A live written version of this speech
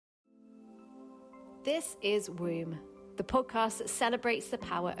This is Womb, the podcast that celebrates the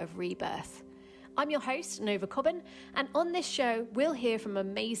power of rebirth. I'm your host, Nova Cobbin, and on this show, we'll hear from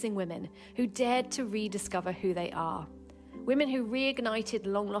amazing women who dared to rediscover who they are. Women who reignited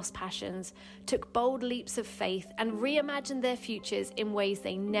long-lost passions, took bold leaps of faith, and reimagined their futures in ways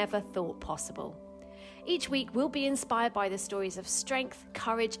they never thought possible. Each week, we'll be inspired by the stories of strength,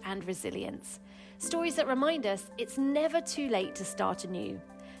 courage, and resilience. Stories that remind us it's never too late to start anew.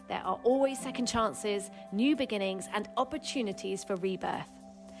 There are always second chances, new beginnings, and opportunities for rebirth.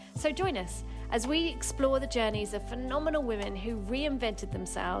 So join us as we explore the journeys of phenomenal women who reinvented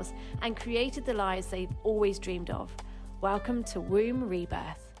themselves and created the lives they've always dreamed of. Welcome to Womb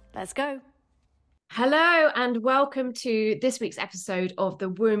Rebirth. Let's go. Hello and welcome to this week's episode of the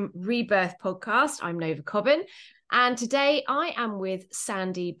Womb Rebirth podcast. I'm Nova Cobbin, and today I am with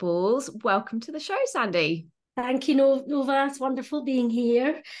Sandie Balls. Welcome to the show, Sandie. Thank you, Nova. It's wonderful being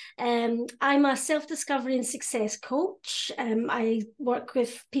here. I'm a self-discovery and success coach. I work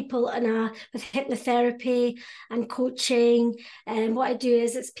with people with hypnotherapy and coaching. And what I do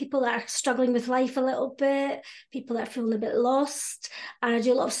is it's people that are struggling with life a little bit, people that are feeling a bit lost. And I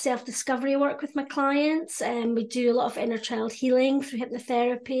do a lot of self-discovery work with my clients. We do a lot of inner child healing through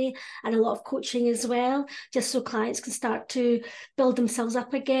hypnotherapy and a lot of coaching as well, just so clients can start to build themselves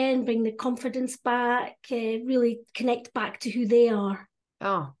up again, bring the confidence back, really connect back to who they are.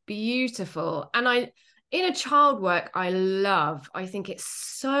 Oh, beautiful. And inner child work, I think it's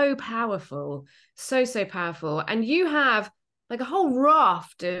so powerful, so powerful. And you have like a whole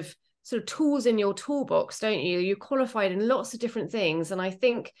raft of sort of tools in your toolbox, don't you? You're qualified in lots of different things. And I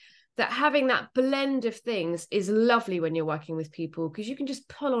think that having that blend of things is lovely when you're working with people, because you can just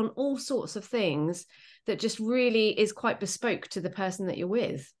pull on all sorts of things that just really is quite bespoke to the person that you're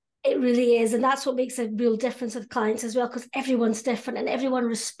with. It really is. And that's what makes a real difference with clients as well, because everyone's different and everyone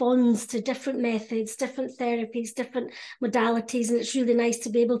responds to different methods, different therapies, different modalities. And it's really nice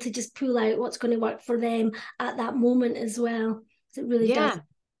to be able to just pull out what's going to work for them at that moment as well. It really does.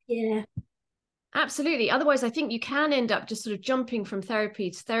 Yeah. Absolutely. Otherwise, I think you can end up just sort of jumping from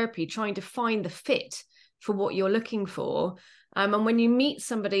therapy to therapy, trying to find the fit for what you're looking for. And when you meet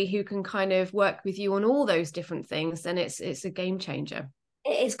somebody who can kind of work with you on all those different things, then it's a game changer.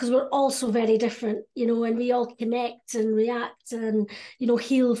 It is, because we're all so very different, and we all connect and react and,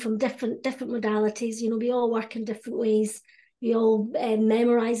 heal from different modalities. We all work in different ways. We all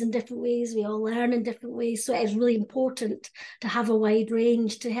memorize in different ways. We all learn in different ways. So it is really important to have a wide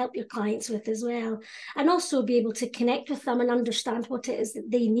range to help your clients with as well. And also be able to connect with them and understand what it is that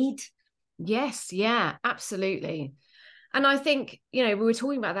they need. Yes, yeah, absolutely. And I think, we were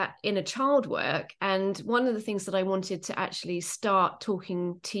talking about that inner child work. And one of the things that I wanted to actually start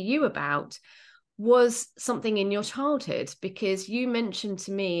talking to you about was something in your childhood, because you mentioned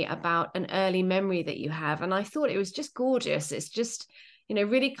to me about an early memory that you have. And I thought it was just gorgeous. It's just,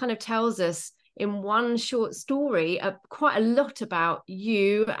 really kind of tells us in one short story quite a lot about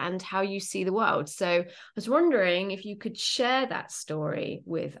you and how you see the world. So I was wondering if you could share that story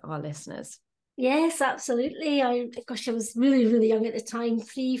with our listeners. Yes, absolutely. I was really, really young at the time,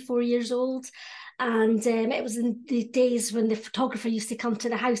 3-4 years old. And it was in the days when the photographer used to come to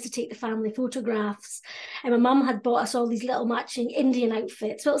the house to take the family photographs. And my mum had bought us all these little matching Indian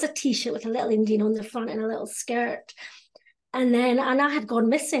outfits. Well, it was a T-shirt with a little Indian on the front and a little skirt. And I had gone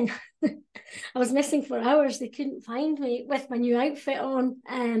missing. I was missing for hours. They couldn't find me with my new outfit on.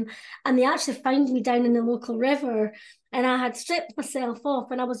 And they actually found me down in the local river. And I had stripped myself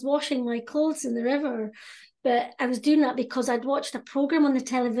off and I was washing my clothes in the river. But I was doing that because I'd watched a program on the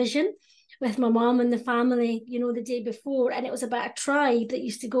television with my mum and the family, the day before. And it was about a tribe that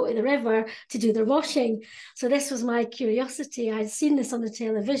used to go to the river to do their washing. So this was my curiosity. I'd seen this on the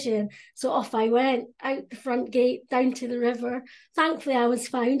television. So off I went, out the front gate, down to the river. Thankfully, I was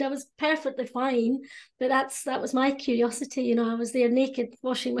found. I was perfectly fine. But that was my curiosity. I was there naked,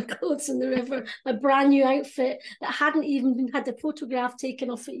 washing my clothes in the river, my brand new outfit that hadn't even had the photograph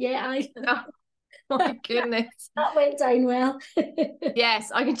taken off it yet either. Oh my goodness. That went down well.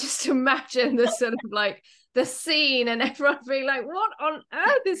 Yes, I can just imagine the sort of like the scene and everyone being like, what on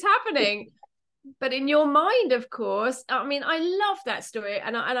earth is happening? But in your mind, of course, I mean, I love that story.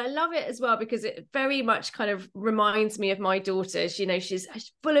 And I love it as well, because it very much kind of reminds me of my daughter.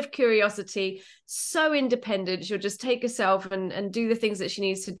 She's full of curiosity, so independent. She'll just take herself and do the things that she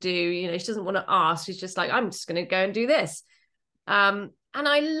needs to do. She doesn't want to ask. She's just like, I'm just going to go and do this. And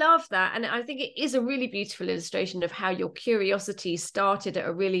I love that. And I think it is a really beautiful illustration of how your curiosity started at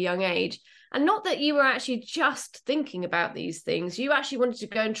a really young age. And not that you were actually just thinking about these things. You actually wanted to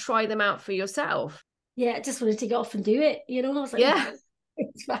go and try them out for yourself. Yeah, I just wanted to get off and do it. I was like, yeah.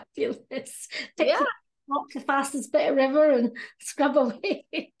 It's fabulous. Yeah. Walk the fastest bit of river and scrub away.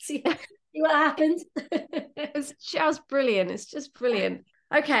 See what happens. It's just brilliant. It's just brilliant.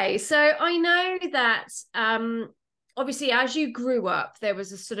 Okay, so I know that obviously as you grew up, there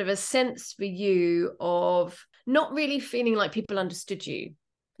was a sort of a sense for you of not really feeling like people understood you.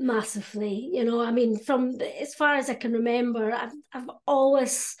 Massively, I mean, as far as I can remember, I've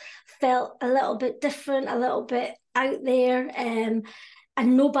always felt a little bit different, a little bit out there, and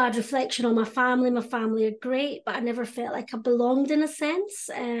no bad reflection on my family. My family are great, but I never felt like I belonged in a sense.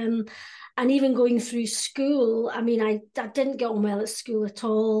 And even going through school, I mean, I didn't get on well at school at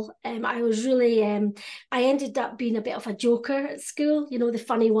all. I was really, I ended up being a bit of a joker at school, the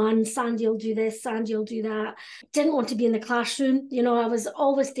funny one. Sandie will do this, Sandie will do that. Didn't want to be in the classroom. I was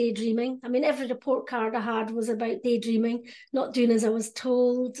always daydreaming. I mean, every report card I had was about daydreaming, not doing as I was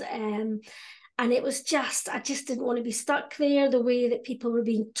told. And it was I just didn't want to be stuck there. The way that people were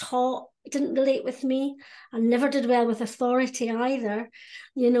being taught didn't relate with me. I never did well with authority either,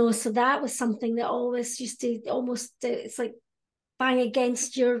 so that was something that always used to almost, it's like bang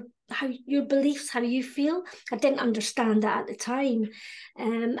against your beliefs, how you feel. I didn't understand that at the time.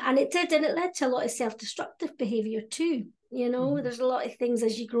 And it led to a lot of self-destructive behavior too. There's a lot of things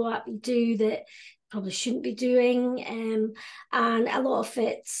as you grow up you do that probably shouldn't be doing, and a lot of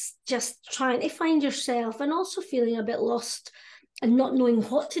it's just trying to find yourself and also feeling a bit lost and not knowing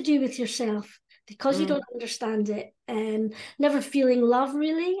what to do with yourself because you don't understand it, and never feeling love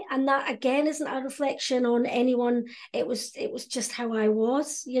really. And that again isn't a reflection on anyone. It was just how I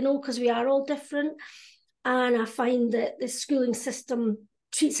was, because we are all different. And I find that the schooling system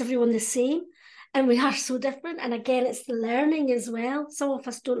treats everyone the same, and we are so different. And again, it's the learning as well. Some of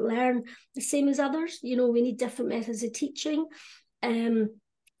us don't learn the same as others. We need different methods of teaching.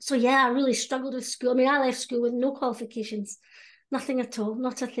 So yeah, I really struggled with school. I mean, I left school with no qualifications, nothing at all,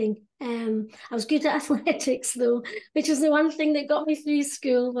 not a thing. I was good at athletics though, which was the one thing that got me through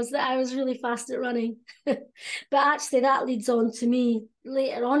school, was that I was really fast at running. But actually that leads on to me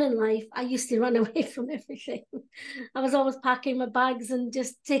later on in life. I used to run away from everything. I was always packing my bags and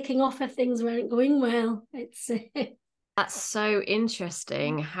just taking off if things weren't going well. That's so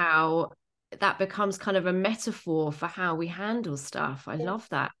interesting how that becomes kind of a metaphor for how we handle stuff. I love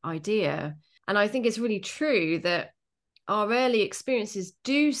that idea. And I think it's really true that our early experiences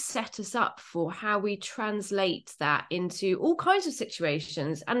do set us up for how we translate that into all kinds of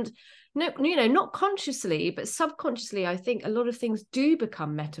situations. And not consciously, but subconsciously, I think a lot of things do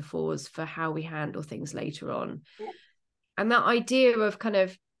become metaphors for how we handle things later on. Yeah. And that idea of kind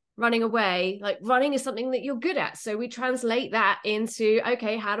of running away, like running is something that you're good at. So we translate that into,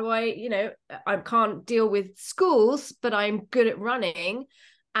 okay, how do I can't deal with schools, but I'm good at running.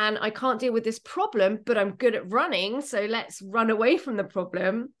 And I can't deal with this problem, but I'm good at running. So let's run away from the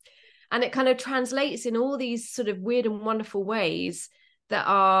problem. And it kind of translates in all these sort of weird and wonderful ways that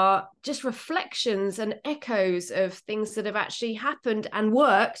are just reflections and echoes of things that have actually happened and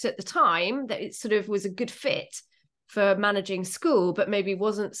worked at the time, that it sort of was a good fit for managing school, but maybe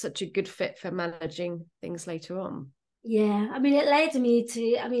wasn't such a good fit for managing things later on. Yeah, I mean, it led me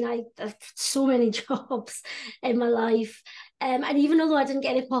to, I've so many jobs in my life. And even although I didn't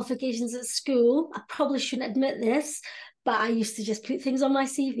get any qualifications at school, I probably shouldn't admit this, but I used to just put things on my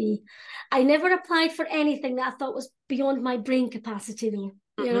CV. I never applied for anything that I thought was beyond my brain capacity though.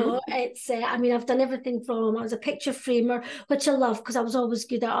 It's, I've done everything from, I was a picture framer, which I love because I was always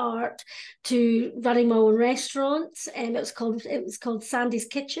good at art, to running my own restaurant. And it was called Sandie's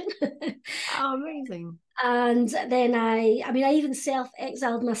Kitchen. Oh, amazing. And then I even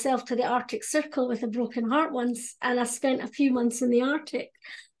self-exiled myself to the Arctic Circle with a broken heart once. And I spent a few months in the Arctic.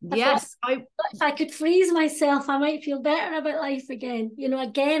 Yes. If I could freeze myself, I might feel better about life again.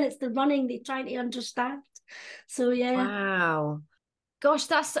 Again, it's the running they trying to understand. So, yeah. Wow. Gosh,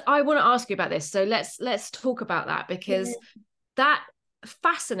 I want to ask you about this. So let's talk about that, because that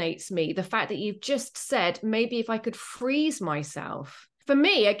fascinates me. The fact that you've just said, maybe if I could freeze myself. For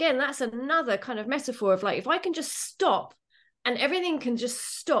me, again, that's another kind of metaphor of like, if I can just stop and everything can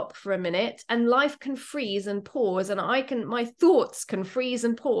just stop for a minute and life can freeze and pause and my thoughts can freeze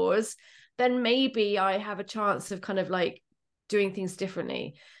and pause, then maybe I have a chance of kind of like doing things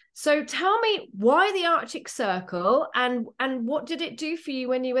differently. So tell me, why the Arctic Circle, and what did it do for you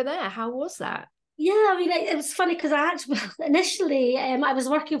when you were there? How was that? Yeah, it was funny because I actually initially I was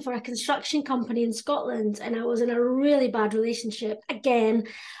working for a construction company in Scotland, and I was in a really bad relationship. Again,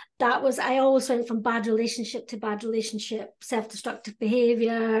 I always went from bad relationship to bad relationship, self-destructive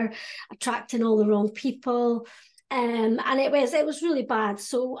behavior, attracting all the wrong people. And it was really bad.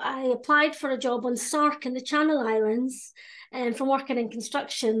 So I applied for a job on Sark in the Channel Islands. from working in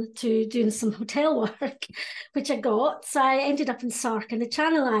construction to doing some hotel work, which I got. So I ended up in Sark in the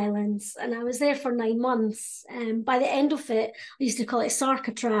Channel Islands, and I was there for 9 months. By the end of it, I used to call it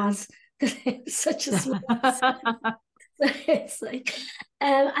Sarkatraz because it was such a small. It's like,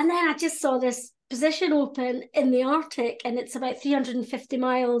 and then I just saw this position open in the Arctic, and it's about 350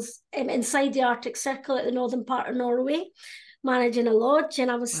 miles inside the Arctic Circle at the northern part of Norway, managing a lodge.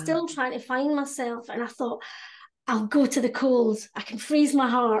 And I was still trying to find myself, and I thought, I'll go to the cold. I can freeze my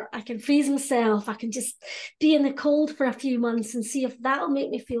heart. I can freeze myself. I can just be in the cold for a few months and see if that'll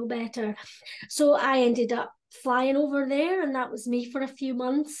make me feel better. So I ended up flying over there, and that was me for a few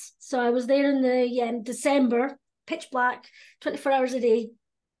months. So I was there in the December, pitch black, 24 hours a day.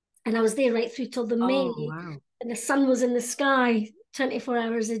 And I was there right through till the May. Wow. And the sun was in the sky 24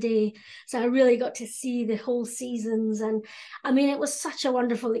 hours a day. So I really got to see the whole seasons. And I mean, it was such a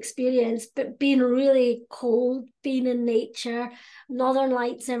wonderful experience, but being really cold, being in nature, northern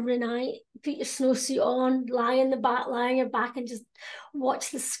lights every night, put your snowsuit on, lie on your back and just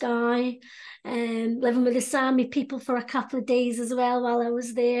watch the sky, and living with the Sami people for a couple of days as well while I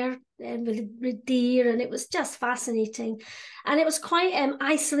was there, and with deer, and it was just fascinating. And it was quite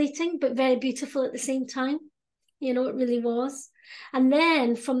isolating, but very beautiful at the same time. You know, it really was. And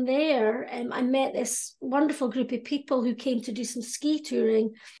then from there, I met this wonderful group of people who came to do some ski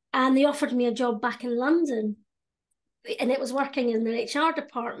touring, and they offered me a job back in London. And it was working in the HR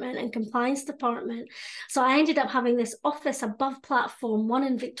department and compliance department. So I ended up having this office above platform 1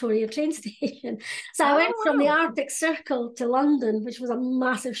 in Victoria train station. So I went from the Arctic Circle to London, which was a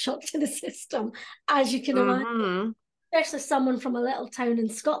massive shock to the system, as you can imagine. Especially someone from a little town in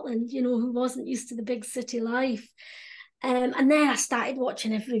Scotland, you know, who wasn't used to the big city life. And then I started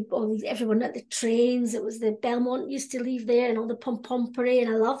watching everyone at the trains. It was the Belmont used to leave there and all the Pompomperi,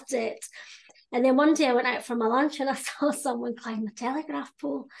 and I loved it. And then one day I went out for my lunch and I saw someone climb a telegraph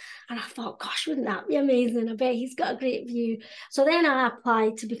pole. And I thought, gosh, wouldn't that be amazing? I bet he's got a great view. So then I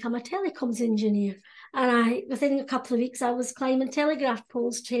applied to become a telecoms engineer. And within a couple of weeks, I was climbing telegraph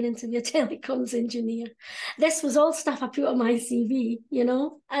poles, training to be a telecoms engineer. This was all stuff I put on my CV, you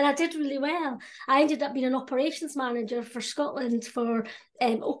know, and I did really well. I ended up being an operations manager for Scotland for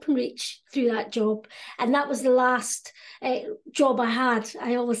Openreach through that job. And that was the last job I had.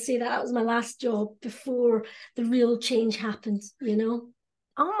 I always say that was my last job before the real change happened, you know.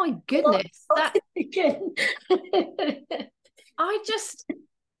 Oh my goodness.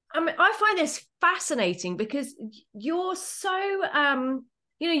 I find this fascinating because you're so,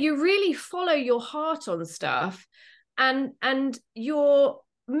 you really follow your heart on stuff, and your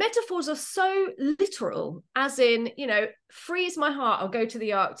metaphors are so literal, as in, freeze my heart, I'll go to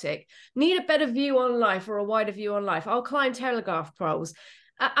the Arctic, need a better view on life or a wider view on life, I'll climb telegraph poles.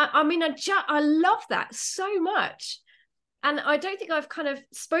 I love that so much. And I don't think I've kind of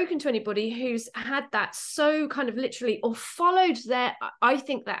spoken to anybody who's had that so kind of literally or followed their. I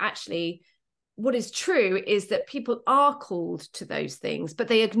think that actually what is true is that people are called to those things, but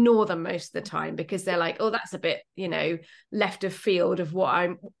they ignore them most of the time because they're like, oh, that's a bit, left of field of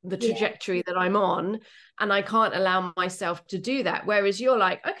the trajectory that I'm on. And I can't allow myself to do that. Whereas you're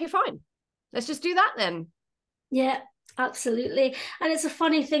like, okay, fine, let's just do that then. Yeah, absolutely. And it's a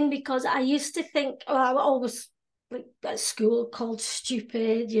funny thing because I used to think, I always like at school called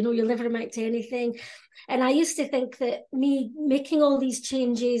stupid, you'll never amount to anything. And I used to think that me making all these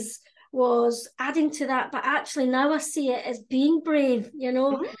changes was adding to that, but actually now I see it as being brave.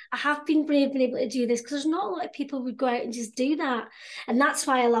 I have been brave, been able to do this, because there's not a lot of people who would go out and just do that. And that's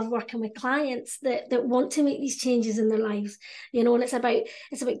why I love working with clients that want to make these changes in their lives, and it's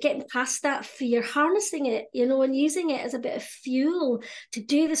about getting past that fear, harnessing it, and using it as a bit of fuel to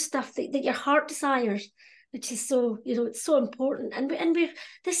do the stuff that your heart desires, which is so, it's so important. And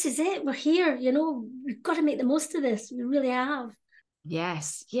this is it. We're here, we've got to make the most of this. We really have.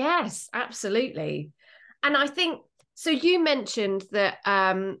 Yes, absolutely. And I think, so you mentioned that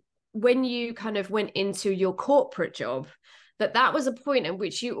when you kind of went into your corporate job, that was a point at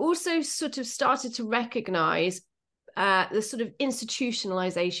which you also sort of started to recognize the sort of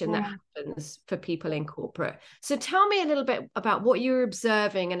institutionalization that happens for people in corporate. So tell me a little bit about what you were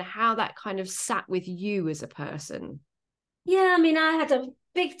observing and how that kind of sat with you as a person. Yeah, I had a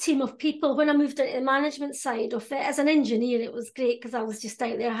big team of people when I moved into the management side of it. As an engineer, it was great because I was just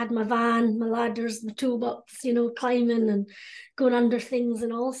out there. I had my van, my ladders, my toolbox, climbing and going under things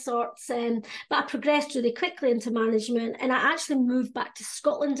and all sorts. But I progressed really quickly into management, and I actually moved back to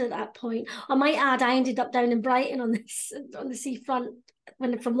Scotland at that point. I might add, I ended up down in Brighton on the seafront,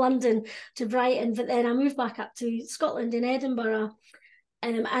 from London to Brighton, but then I moved back up to Scotland in Edinburgh.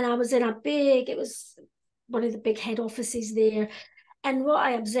 And I was in it was one of the big head offices there. And what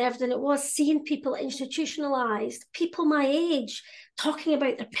I observed, and it was seeing people institutionalized, people my age, talking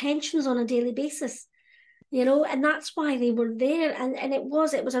about their pensions on a daily basis, and that's why they were there. And it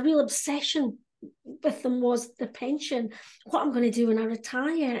was a real obsession with them, was the pension, what I'm going to do when I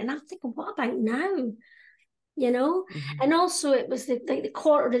retire. And I'm thinking, what about now? And also it was the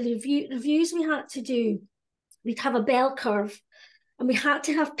quarterly reviews we had to do. We'd have a bell curve, and we had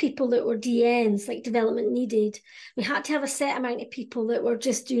to have people that were DNs, like development needed. We had to have a set amount of people that were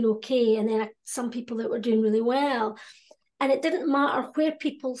just doing okay, and then some people that were doing really well. And it didn't matter where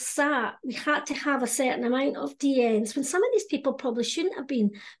people sat. We had to have a certain amount of DNs, when some of these people probably shouldn't have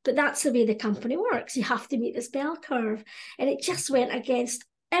been. But that's the way the company works. You have to meet this bell curve. And it just went against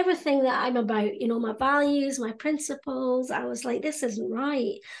everything that I'm about, my values, my principles. I was like, this isn't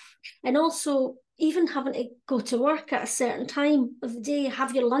right. And also, even having to go to work at a certain time of the day,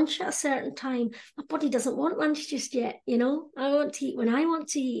 have your lunch at a certain time. My body doesn't want lunch just yet, I want to eat when I want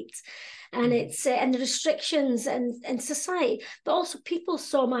to eat. And it's and the restrictions and society. But also people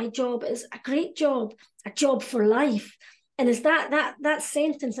saw my job as a great job, a job for life. And as that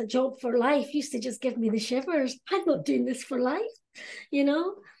sentence, a job for life, used to just give me the shivers. I'm not doing this for life,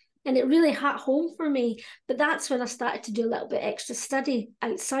 And it really hit home for me. But that's when I started to do a little bit extra study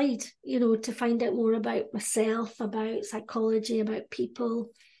outside, to find out more about myself, about psychology, about people.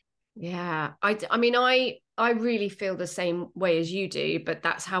 Yeah, I mean, I really feel the same way as you do, but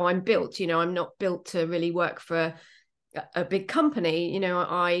that's how I'm built. I'm not built to really work for a big company.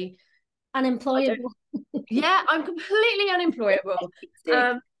 Unemployable. Yeah, I'm completely unemployable.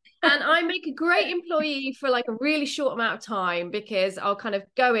 And I make a great employee for like a really short amount of time, because I'll kind of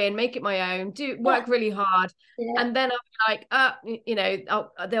go in, make it my own, work really hard. Yeah. And then I'm like,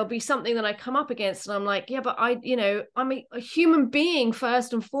 there'll be something that I come up against, and I'm like, yeah, but I'm a human being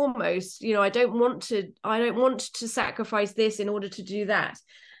first and foremost. I don't want to sacrifice this in order to do that.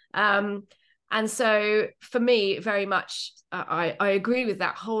 And so for me, very much, I agree with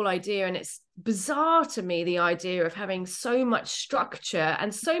that whole idea. And it's bizarre to me, the idea of having so much structure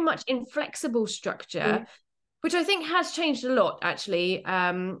and so much inflexible structure, which I think has changed a lot, actually.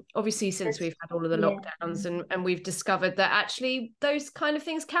 Obviously, since we've had all of the lockdowns, and we've discovered that actually those kind of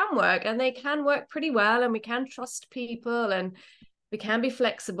things can work, and they can work pretty well, and we can trust people, and we can be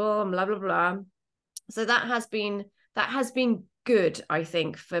flexible, and blah, blah, blah. So that has been good, I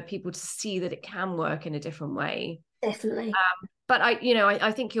think, for people to see that it can work in a different way. Definitely. But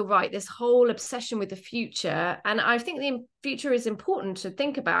I think you're right. This whole obsession with the future, and I think the future is important to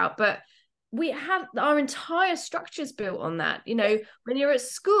think about, but we have our entire structures built on that. When you're at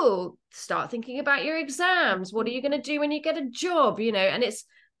school, start thinking about your exams. What are you going to do when you get a job? And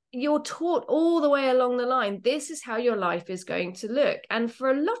you're taught all the way along the line, this is how your life is going to look. And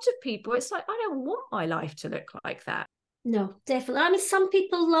for a lot of people, it's like, I don't want my life to look like that. No, definitely. I mean, some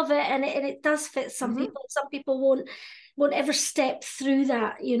people love it, and it does fit some people. Some people won't ever step through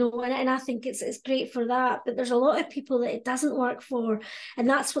that, and I think it's great for that. But there's a lot of people that it doesn't work for, and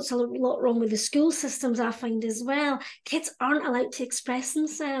that's what's a lot wrong with the school systems, I find, as well. Kids aren't allowed to express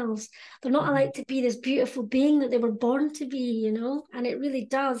themselves. They're not allowed to be this beautiful being that they were born to be, and it really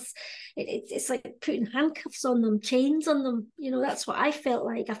does. It's like putting handcuffs on them, chains on them. That's what I felt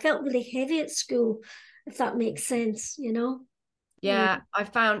like. I felt really heavy at school, if that makes sense. Yeah, I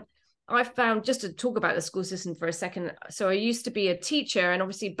found, just to talk about the school system for a second. So I used to be a teacher, and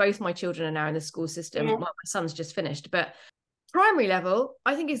obviously both my children are now in the school system. Well, my son's just finished, but primary level,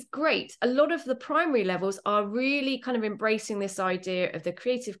 I think, is great. A lot of the primary levels are really kind of embracing this idea of the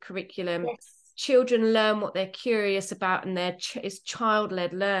creative curriculum. Yes. Children learn what they're curious about, and it's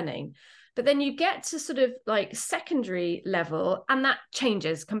child-led learning. But then you get to sort of like secondary level, and that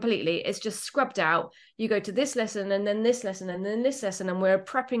changes completely. It's just scrubbed out. You go to this lesson, and then this lesson, and then this lesson, and we're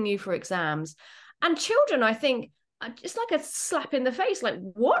prepping you for exams. And children, I think, it's like a slap in the face. Like,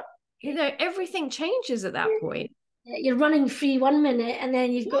 what? Everything changes at that point. You're running free one minute, and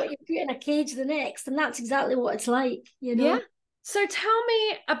then you're put in a cage the next, and that's exactly what it's like, Yeah. So tell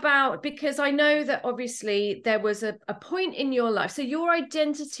me about, because I know that obviously there was a point in your life. So your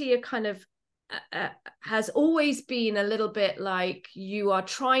identity kind of has always been a little bit like you are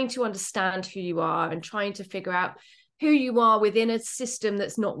trying to understand who you are and trying to figure out who you are within a system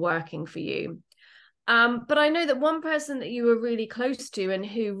that's not working for you. But I know that one person that you were really close to and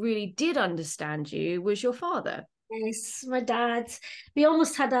who really did understand you was your father. Yes, my dad. We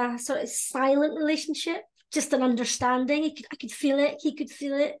almost had a sort of silent relationship. Just an understanding. I could feel it. He could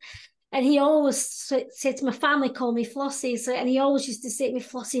feel it. And he always said to my family, call me Flossie. And he always used to say to me,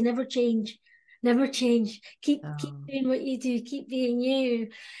 Flossie, never change. Never change. Keep doing what you do. Keep being you.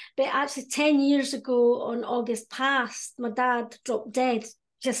 But actually, 10 years ago on August past, my dad dropped dead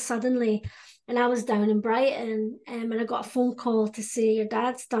just suddenly. And I was down in Brighton, and I got a phone call to say your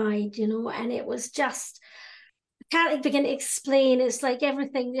dad's died, and it was just, can't begin to explain. It's like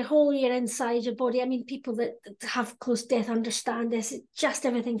everything, the whole year inside your body. I mean, people that have close death understand this. It just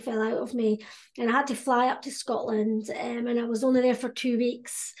everything fell out of me, and I had to fly up to Scotland, and I was only there for 2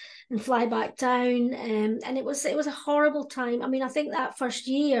 weeks and fly back down. And it was a horrible time. I mean, I think that first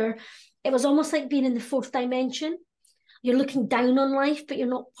year, it was almost like being in the fourth dimension. You're looking down on life, but you're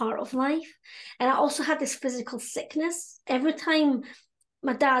not part of life. And I also had this physical sickness. Every time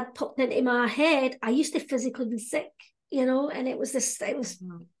my dad popped into my head, I used to physically be sick, and it was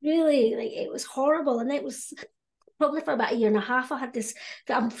really like, it was horrible. And it was probably for about a year and a half, I had this,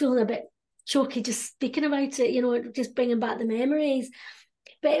 I'm feeling a bit choky just speaking about it, just bringing back the memories.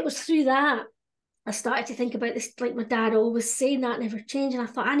 But it was through that I started to think about this, like my dad always saying that never change. And I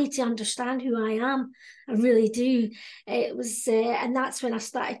thought, I need to understand who I am. I really do. It was, and that's when I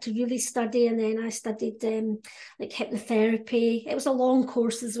started to really study. And then I studied like hypnotherapy. It was a long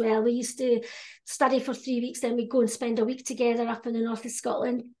course as well. We used to study for 3 weeks, then we'd go and spend a week together up in the north of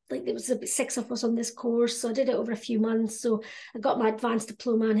Scotland. Like there was about 6 of us on this course. So I did it over a few months. So I got my advanced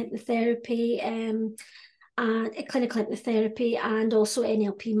diploma in hypnotherapy. And clinical hypnotherapy, and also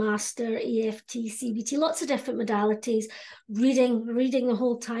NLP master, EFT, CBT, lots of different modalities. Reading the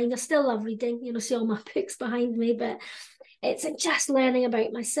whole time. I still love reading, see all my books behind me, but it's just learning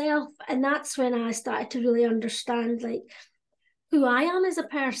about myself. And that's when I started to really understand like who I am as a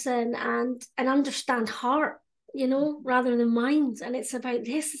person, and understand heart, rather than mind. And it's about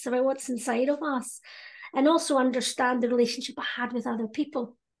this, it's about what's inside of us. And also understand the relationship I had with other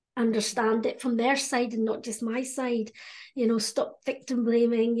people. Understand it from their side and not just my side. Stop victim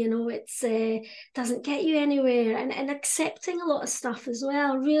blaming. It's doesn't get you anywhere. And accepting a lot of stuff as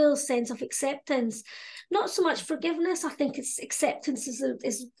well. Real sense of acceptance, not so much forgiveness. I think it's acceptance is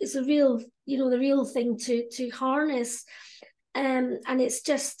a real, the real thing to harness. And it's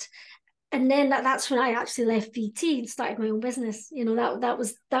just, and then that's when I actually left BT and started my own business. That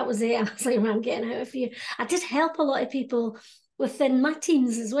was it. I was like, I'm getting out of here. I did help a lot of people within my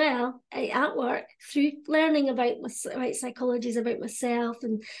teams as well at work through learning about psychologies, about myself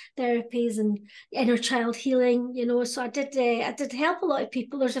and therapies and inner child healing. So I did help a lot of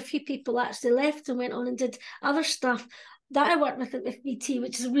people. There's a few people actually left and went on and did other stuff that I worked with BT,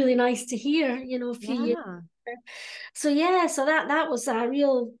 which is really nice to hear. A few years. So that was a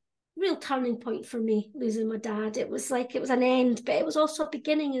real turning point for me, losing my dad. It was an end, but it was also a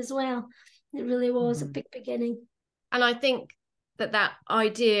beginning as well. It really was a big beginning. And I think that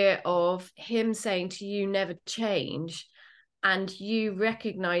idea of him saying to you, never change, and you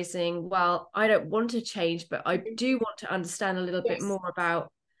recognizing, well, I don't want to change, but I do want to understand a little bit more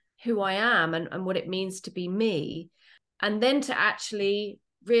about who I am and what it means to be me. And then to actually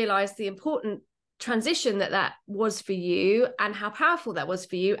realize the important transition that was for you and how powerful that was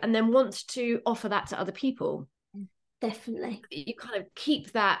for you, and then want to offer that to other people. Definitely. You kind of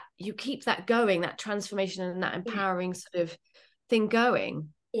keep that going, that transformation and that empowering sort of thing going.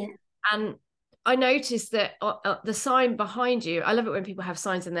 Yeah. And I noticed that the sign behind you, I love it when people have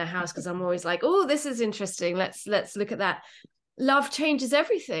signs in their house, because I'm always like, oh, this is interesting, let's look at that. Love changes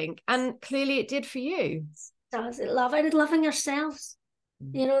everything, and clearly it did for you. Does it? Loving ourselves,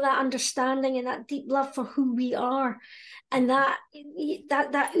 that understanding and that deep love for who we are, and that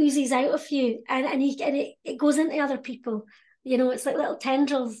oozes out of you, and it goes into other people. It's like little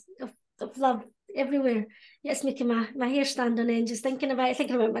tendrils of love everywhere. It's making my hair stand on end just thinking about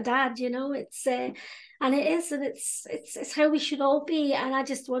my dad. It's and it is, and it's how we should all be. And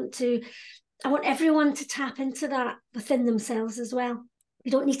I want everyone to tap into that within themselves as well.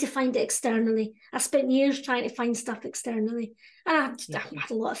 You don't need to find it externally. I spent years trying to find stuff externally, and I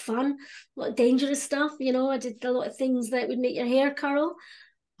had a lot of fun, a lot of dangerous stuff. I did a lot of things that would make your hair curl.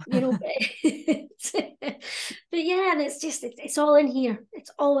 But yeah, and it's all in here.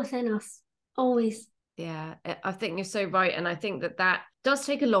 It's all within us, always. Yeah, I think you're so right. And I think that does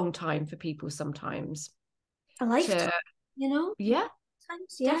take a long time for people sometimes. A lifetime, Yeah,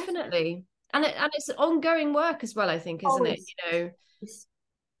 definitely. And it's ongoing work as well, I think, isn't it?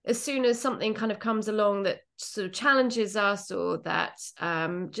 As soon as something kind of comes along that sort of challenges us, or that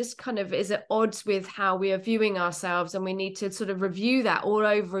just kind of is at odds with how we are viewing ourselves, and we need to sort of review that all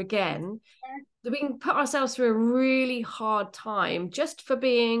over again, we can put ourselves through a really hard time just for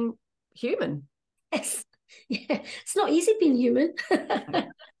being human. It's not easy being human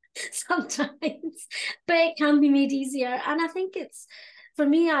sometimes, but it can be made easier. And I think it's for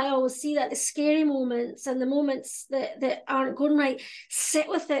me, I always see that the scary moments and the moments that aren't going right, sit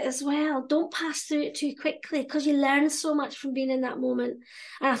with it as well. Don't pass through it too quickly, because you learn so much from being in that moment.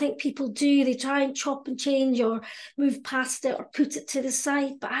 And I think people do, they try and chop and change or move past it or put it to the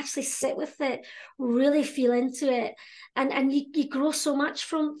side, but actually sit with it, really feel into it. And you grow so much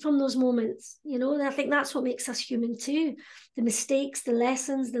from those moments, you know. And I think that's what makes us human too. The mistakes, the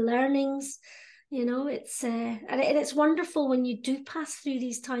lessons, the learnings. You know, it's and it's wonderful when you do pass through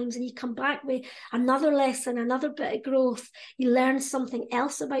these times and you come back with another lesson, another bit of growth. You learn something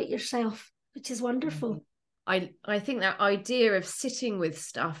else about yourself, which is wonderful. I think that idea of sitting with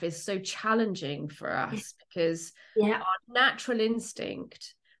stuff is so challenging for us, because our natural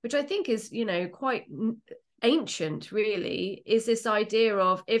instinct, which I think is, you know, quite ancient really, is this idea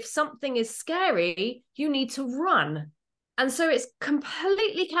of, if something is scary, you need to run. And so it's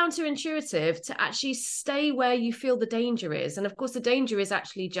completely counterintuitive to actually stay where you feel the danger is. And of course, the danger is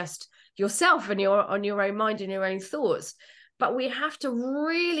actually just yourself and your on your own mind and your own thoughts. But we have to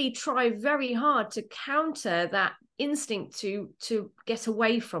really try very hard to counter that instinct to get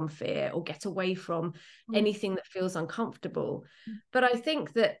away from fear or get away from anything that feels uncomfortable. But I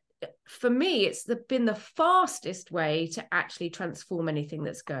think that for me, it's been the fastest way to actually transform anything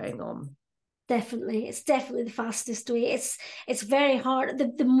that's going on. Definitely, it's definitely the fastest way. It's very hard.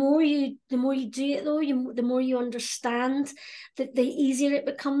 The more you do it though, the more you understand, that the easier it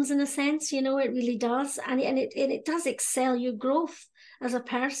becomes, in a sense. You know, it really does, and it does excel your growth as a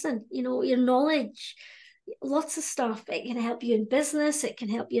person. You know, your knowledge, lots of stuff. It can help you in business. It can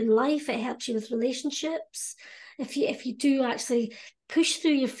help you in life. It helps you with relationships. If you do actually push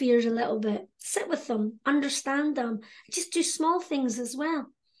through your fears a little bit, sit with them, understand them, just do small things as well.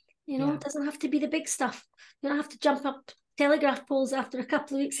 You know, it doesn't have to be the big stuff. You don't have to jump up telegraph poles after a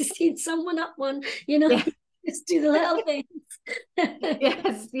couple of weeks of seeing someone up one, you know. Just do the little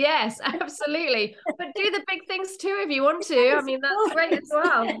things. yes, absolutely. But do the big things too if you want to. I mean, that's great as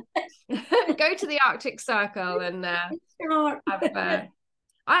well. Go to the Arctic Circle and have, I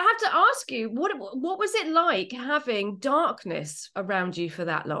have to ask you, what was it like having darkness around you for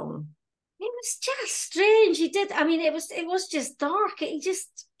that long? It was just strange. It was just dark. He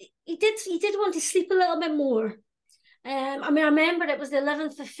did want to sleep a little bit more. I remember it was the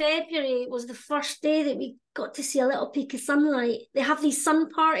 11th of February. It was the first day that we got to see a little peak of sunlight. They have these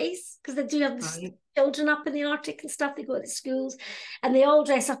sun parties, because they do have the children up in the Arctic and stuff. They go to the schools and they all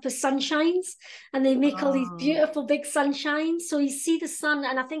dress up as sunshines, and they make all these beautiful big sunshines. So you see the sun,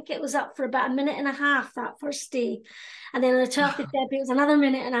 and I think it was up for about a minute and a half that first day. And then on the 12th of February, it was another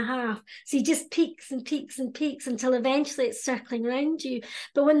minute and a half. So he just peaks and peaks and peaks until eventually it's circling around you.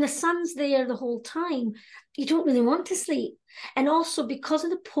 But when the sun's there the whole time, you don't really want to sleep. And also, because of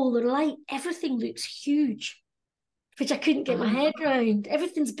the polar light, everything looks huge, which I couldn't get my head around.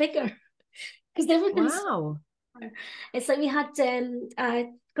 Everything's bigger. Because everything's... Wow. It's like we had a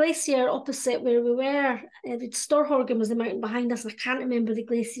glacier opposite where we were. The Storhorgen was the mountain behind us, and I can't remember the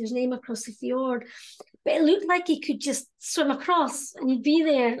glacier's name across the fjord. But it looked like you could just swim across and you'd be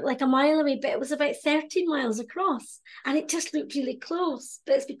there like a mile away, but it was about 13 miles across. And it just looked really close.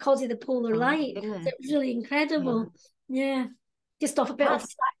 But it's because of the polar light. So it was really incredible. Yeah. Just off a bit off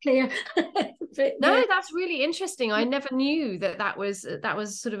track there. No, that's really interesting. I never knew that was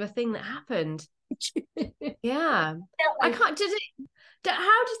sort of a thing that happened. Yeah. I can't, did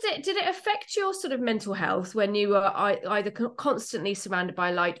it affect your sort of mental health when you were either constantly surrounded by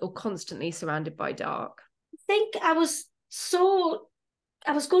light or constantly surrounded by dark? I think I was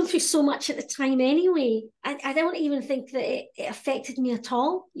going through so much at the time anyway. I don't even think that it affected me at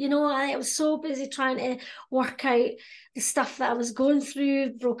all. You know, I was so busy trying to work out the stuff that I was going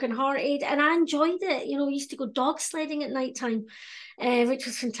through, brokenhearted, and I enjoyed it. You know, we used to go dog sledding at night time, which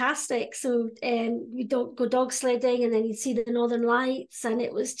was fantastic. So we'd go dog sledding, and then you'd see the Northern Lights, and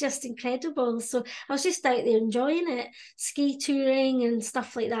it was just incredible. So I was just out there enjoying it, ski touring and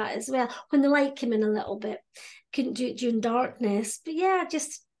stuff like that as well. When the light came in a little bit, couldn't do it during darkness, but yeah,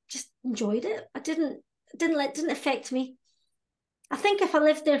 just enjoyed it. It didn't affect me. I think if I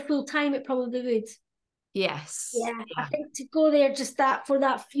lived there full time, it probably would. Yes. Yeah, I think to go there just for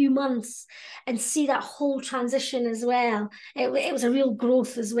that few months and see that whole transition as well, it was a real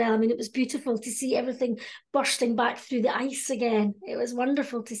growth as well. I mean, it was beautiful to see everything bursting back through the ice again. It was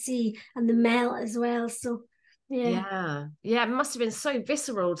wonderful to see, and the melt as well. So yeah, it must have been so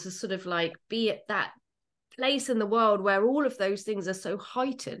visceral to sort of like be at that place in the world where all of those things are so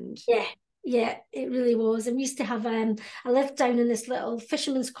heightened. Yeah, it really was. And we used to have I lived down in this little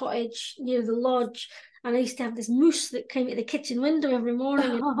fisherman's cottage near the lodge, and I used to have this moose that came to the kitchen window every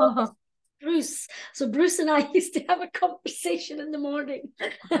morning. And Bruce. So Bruce and I used to have a conversation in the morning.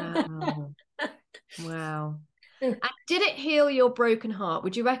 Wow. Wow. And did it heal your broken heart?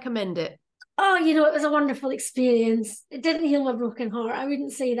 Would you recommend it? Oh, it was a wonderful experience. It didn't heal my broken heart. I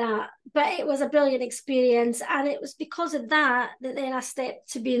wouldn't say that, but it was a brilliant experience. And it was because of that that then I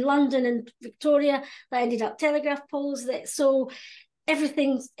stepped to be in London and Victoria. That I ended up telegraph poles. So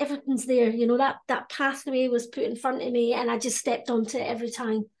everything's there. That pathway was put in front of me, and I just stepped onto it every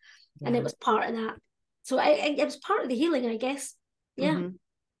time, and it Yeah. was part of that. So it was part of the healing, I guess. Yeah. Mm-hmm.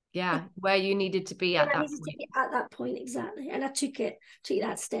 Yeah. Where you needed to be Where at I that needed to point. be at that point, exactly. And I took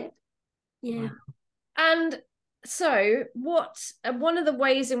that step. Yeah. Wow. And so, one of the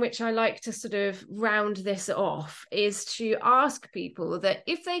ways in which I like to sort of round this off is to ask people that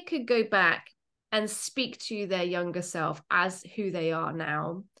if they could go back and speak to their younger self as who they are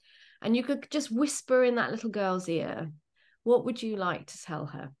now, and you could just whisper in that little girl's ear, what would you like to tell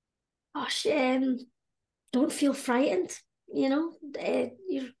her? Gosh, don't feel frightened. You're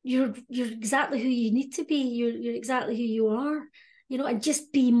exactly who you need to be. You're exactly who you are. And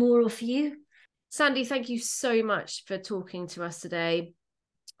just be more of you. Sandie, thank you so much for talking to us today.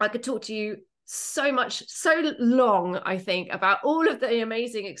 I could talk to you so much, so long, I think, about all of the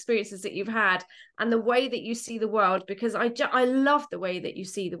amazing experiences that you've had and the way that you see the world, because I love the way that you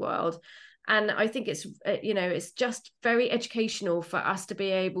see the world. And I think it's just very educational for us to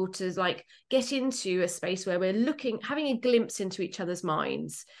be able to like get into a space where we're having a glimpse into each other's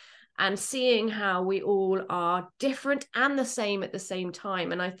minds and seeing how we all are different and the same at the same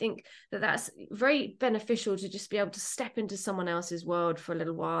time. And I think that that's very beneficial to just be able to step into someone else's world for a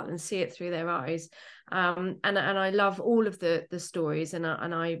little while and see it through their eyes. And I love all of the stories, and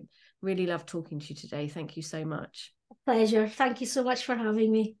I really love talking to you today. Thank you so much. Pleasure. Thank you so much for having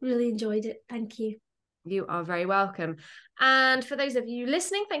me. Really enjoyed it. Thank you. You are very welcome. And for those of you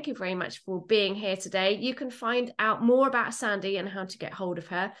listening, thank you very much for being here today. You can find out more about Sandie and how to get hold of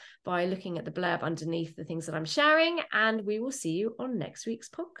her by looking at the blurb underneath the things that I'm sharing. And we will see you on next week's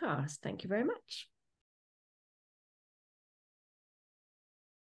podcast. Thank you very much.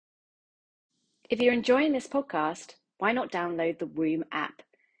 If you're enjoying this podcast, why not download the Womb app?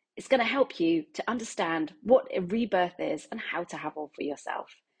 It's going to help you to understand what a rebirth is and how to have one for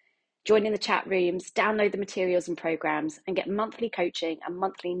yourself. Join in the chat rooms, download the materials and programs, and get monthly coaching and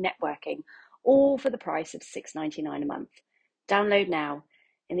monthly networking, all for the price of $6.99 a month. Download now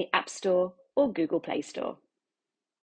in the App Store or Google Play Store.